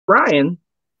Bryant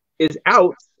is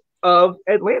out of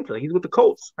Atlanta. He's with the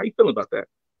Colts. How you feeling about that?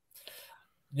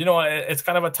 It's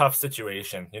kind of a tough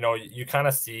situation. You kind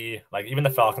of see, like, even the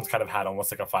Falcons kind of had almost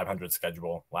like a 500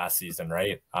 schedule last season,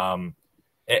 right?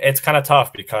 It's kind of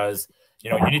tough because,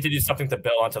 you need to do something to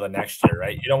build onto the next year,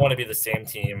 right? You don't want to be the same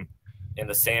team in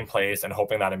the same place and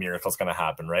hoping that a miracle is going to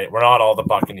happen, right? We're not all the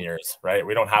Buccaneers, right?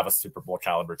 We don't have a Super Bowl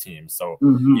caliber team. So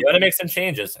you got to make some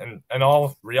changes. And in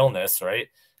all realness, right?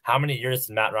 How many years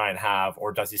does Matt Ryan have,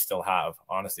 or does he still have?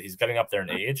 Honestly, he's getting up there in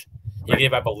age. He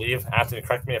gave, I believe, Anthony,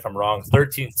 correct me if I'm wrong,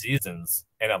 13 seasons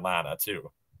in Atlanta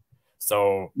too.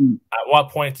 So at what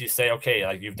point do you say, okay,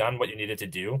 like, you've done what you needed to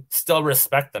do, still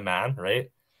respect the man,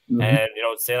 right? And,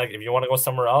 say, like, if you want to go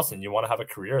somewhere else and you want to have a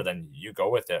career, then you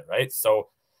go with it, right? So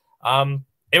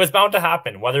it was bound to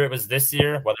happen, whether it was this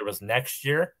year, whether it was next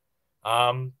year.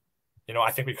 I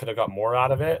think we could have got more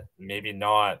out of it. Maybe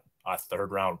not a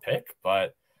third round pick,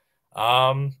 but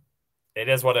it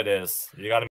is what it is. You got to